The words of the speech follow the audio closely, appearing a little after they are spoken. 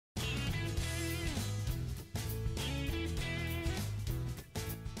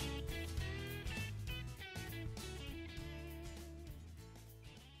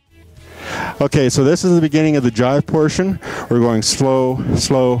Okay, so this is the beginning of the jive portion. We're going slow,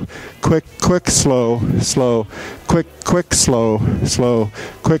 slow, quick, quick, slow, slow, quick, quick, slow, slow,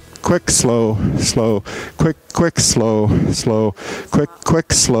 quick, quick, slow, slow, quick, quick, slow, slow, quick,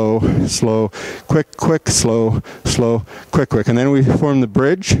 quick, slow, slow, quick, quick, slow, slow, quick, quick. And then we form the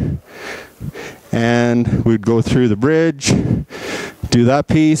bridge. And we'd go through the bridge, do that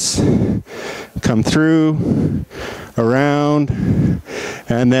piece, come through, around,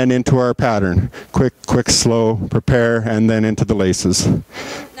 and then into our pattern. Quick, quick, slow, prepare, and then into the laces.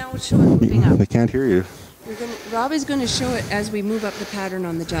 Now show it moving up. They can't hear you. Rob is going to show it as we move up the pattern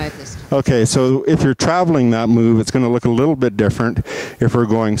on the jive list. Okay, so if you're traveling that move, it's going to look a little bit different. If we're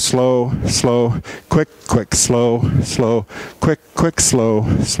going slow, slow, quick, quick, slow, slow, quick, quick, slow,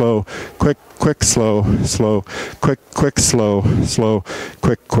 slow, quick, quick, slow, slow, quick, quick, slow, slow,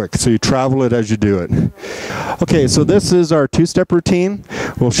 quick, quick. So you travel it as you do it. Okay, so this is our two-step routine.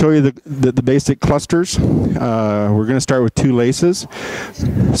 We'll show you the basic clusters. We're going to start with 2 laces.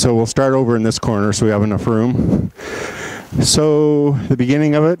 So we'll start over in this corner so we have enough room. So the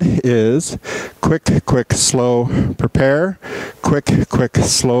beginning of it is quick, quick, slow, prepare, quick, quick,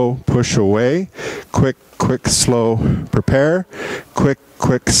 slow, push away, quick, quick, slow, prepare, quick,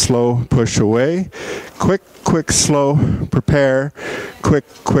 quick, slow, push away, quick, quick, slow, prepare, quick,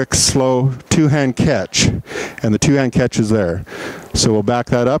 quick, slow, 2-hand catch. And the 2-hand catch is there. So we'll back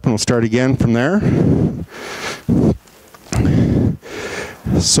that up and we'll start again from there.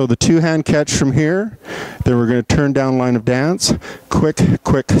 So the 2-hand catch from here, then we're going to turn down line of dance, quick,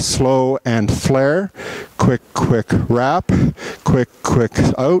 quick, slow, and flare, quick, quick, wrap, quick, quick,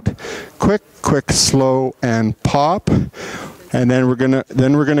 out, quick, quick, slow, and pop. And then we're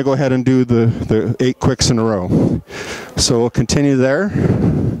gonna go ahead and do the 8 quicks in a row. So we'll continue there.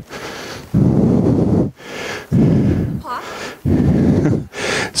 Pop.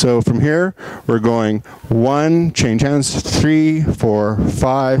 So from here, we're going 1, change hands, 3, 4,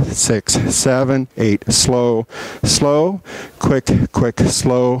 5, 6, 7, 8, slow, slow, quick, quick,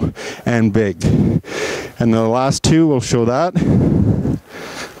 slow, and big. And the last 2 will show that.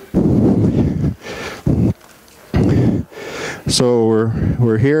 So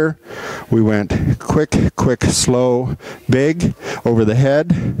we're here. We went quick, quick, slow, big, over the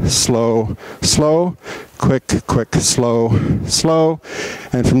head, slow, slow, quick, quick, slow, slow.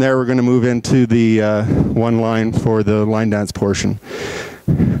 And from there we're going to move into the one line for the line dance portion.